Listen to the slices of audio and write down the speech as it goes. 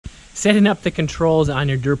setting up the controls on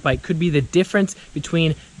your dirt bike could be the difference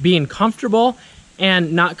between being comfortable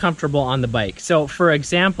and not comfortable on the bike. So for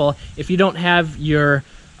example, if you don't have your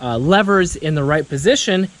levers in the right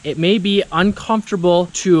position, it may be uncomfortable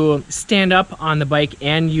to stand up on the bike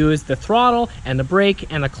and use the throttle and the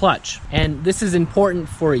brake and the clutch. And this is important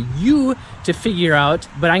for you to figure out,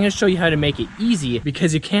 but I'm going to show you how to make it easy,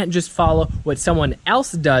 because you can't just follow what someone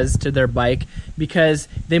else does to their bike, because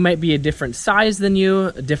they might be a different size than you,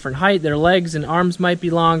 a different height, their legs and arms might be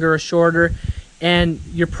longer or shorter. And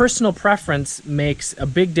your personal preference makes a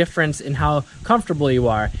big difference in how comfortable you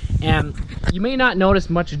are. And you may not notice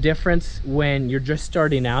much difference when you're just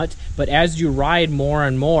starting out, but as you ride more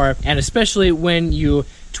and more, and especially when you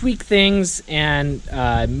tweak things and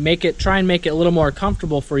try and make it a little more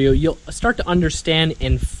comfortable for you, you'll start to understand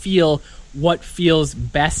and feel what feels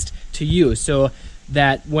best to you. So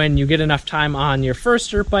that when you get enough time on your first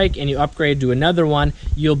dirt bike and you upgrade to another one,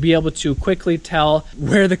 you'll be able to quickly tell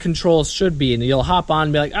where the controls should be. And you'll hop on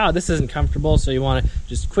and be like, oh, this isn't comfortable. So you want to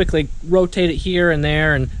just quickly rotate it here and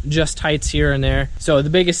there and adjust heights here and there. So the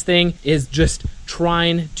biggest thing is just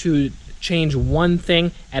trying to change one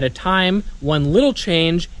thing at a time, one little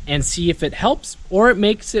change, and see if it helps or it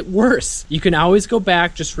makes it worse. You can always go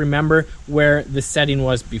back, just remember where the setting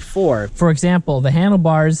was before. For example, the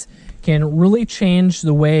handlebars can really change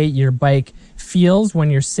the way your bike feels when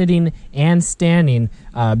you're sitting and standing,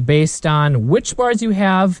 based on which bars you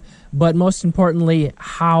have, but most importantly,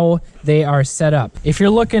 how they are set up. If you're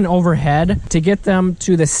looking overhead, to get them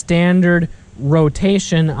to the standard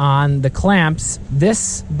rotation on the clamps,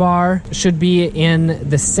 this bar should be in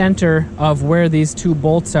the center of where these two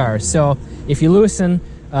bolts are. So if you loosen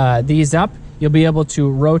these up, you'll be able to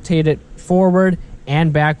rotate it forward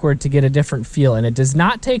and backward to get a different feel. And it does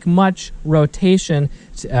not take much rotation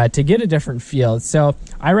to get a different feel. So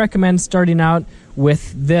I recommend starting out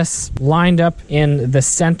with this lined up in the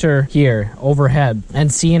center here overhead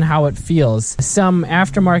and seeing how it feels. Some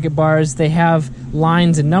aftermarket bars, they have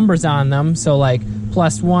lines and numbers on them, so like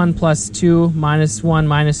 +1, +2, -1,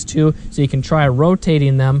 -2, so you can try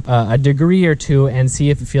rotating them a degree or two and see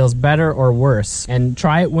if it feels better or worse. And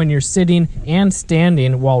try it when you're sitting and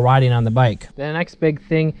standing while riding on the bike. The next big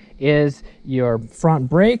thing is your front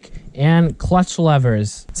brake and clutch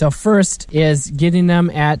levers. So first is getting them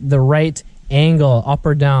at the right angle, up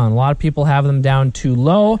or down. A lot of people have them down too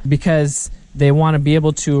low because they want to be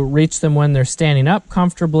able to reach them when they're standing up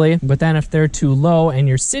comfortably, but then if they're too low and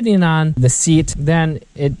you're sitting on the seat, then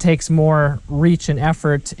it takes more reach and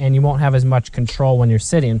effort and you won't have as much control when you're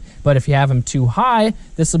sitting. But if you have them too high,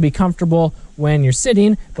 this will be comfortable when you're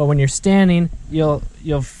sitting, but when you're standing, you'll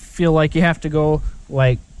feel like you have to go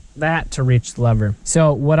like that to reach the lever.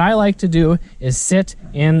 So what I like to do is sit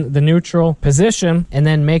in the neutral position and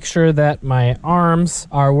then make sure that my arms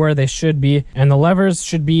are where they should be and the levers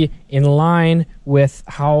should be in line with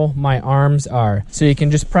how my arms are. So you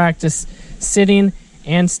can just practice sitting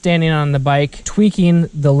and standing on the bike, tweaking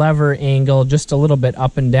the lever angle just a little bit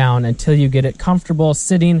up and down until you get it comfortable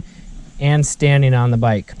sitting and standing on the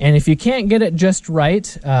bike. And if you can't get it just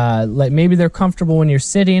right, like maybe they're comfortable when you're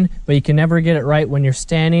sitting, but you can never get it right when you're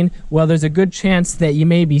standing, well, there's a good chance that you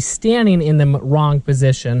may be standing in the wrong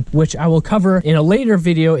position, which I will cover in a later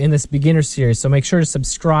video in this beginner series. So make sure to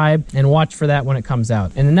subscribe and watch for that when it comes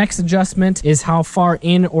out. And the next adjustment is how far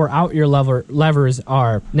in or out your levers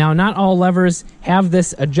are. Now, not all levers have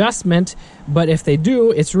this adjustment, but if they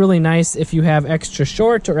do, it's really nice if you have extra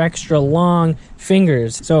short or extra long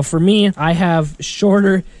fingers. So for me, I have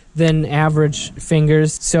shorter than average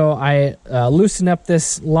fingers, so I loosened up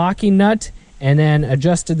this locking nut and then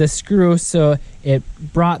adjusted the screw so it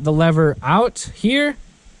brought the lever out here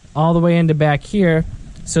all the way into back here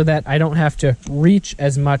so that I don't have to reach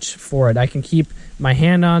as much for it. I can keep my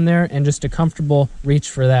hand on there and just a comfortable reach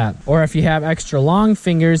for that. Or if you have extra long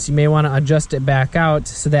fingers, you may want to adjust it back out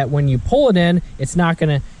so that when you pull it in, it's not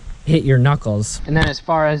going to hit your knuckles. And then as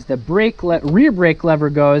far as the rear brake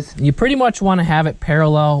lever goes, you pretty much want to have it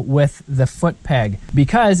parallel with the foot peg,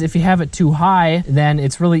 because if you have it too high, then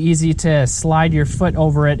it's really easy to slide your foot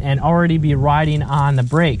over it and already be riding on the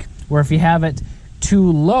brake. Where if you have it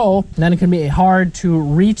too low, then it can be hard to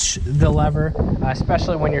reach the lever,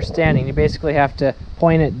 especially when you're standing. You basically have to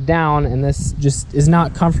point it down, and this just is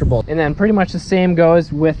not comfortable. And then pretty much the same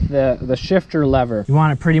goes with the shifter lever. You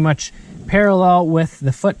want it pretty much parallel with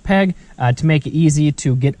the foot peg to make it easy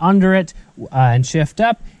to get under it and shift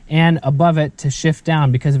up, and above it to shift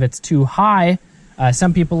down, because if it's too high,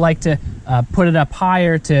 some people like to put it up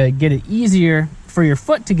higher to get it easier for your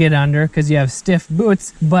foot to get under because you have stiff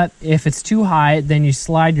boots. But if it's too high, then you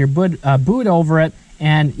slide your boot over it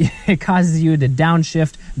and it causes you to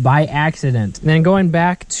downshift by accident. And then going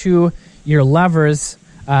back to your levers,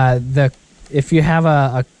 if you have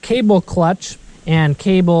a cable clutch and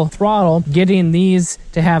cable throttle, getting these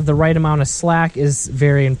to have the right amount of slack is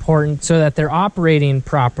very important so that they're operating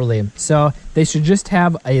properly. So they should just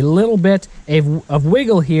have a little bit of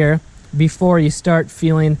wiggle here before you start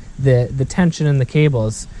feeling the tension in the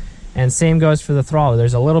cables. And same goes for the throttle.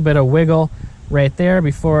 There's a little bit of wiggle right there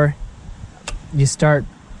before you start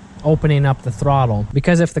opening up the throttle,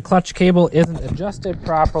 because if the clutch cable isn't adjusted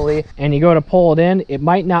properly and you go to pull it in, it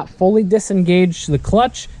might not fully disengage the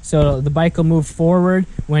clutch, so the bike will move forward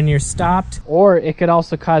when you're stopped, or it could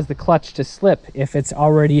also cause the clutch to slip if it's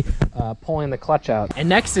already pulling the clutch out. And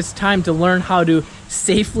next, it's time to learn how to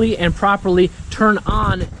safely and properly turn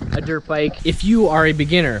on a dirt bike if you are a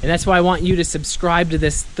beginner. And that's why I want you to subscribe to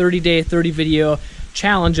this 30-day 30 video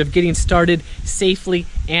challenge of getting started safely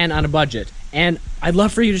and on a budget. And I'd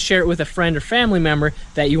love for you to share it with a friend or family member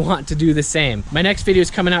that you want to do the same. My next video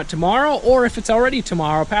is coming out tomorrow, or if it's already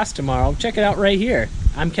tomorrow, past tomorrow, check it out right here.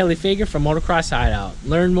 I'm Kelly Fager from Motocross Hideout.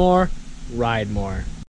 Learn more, ride more.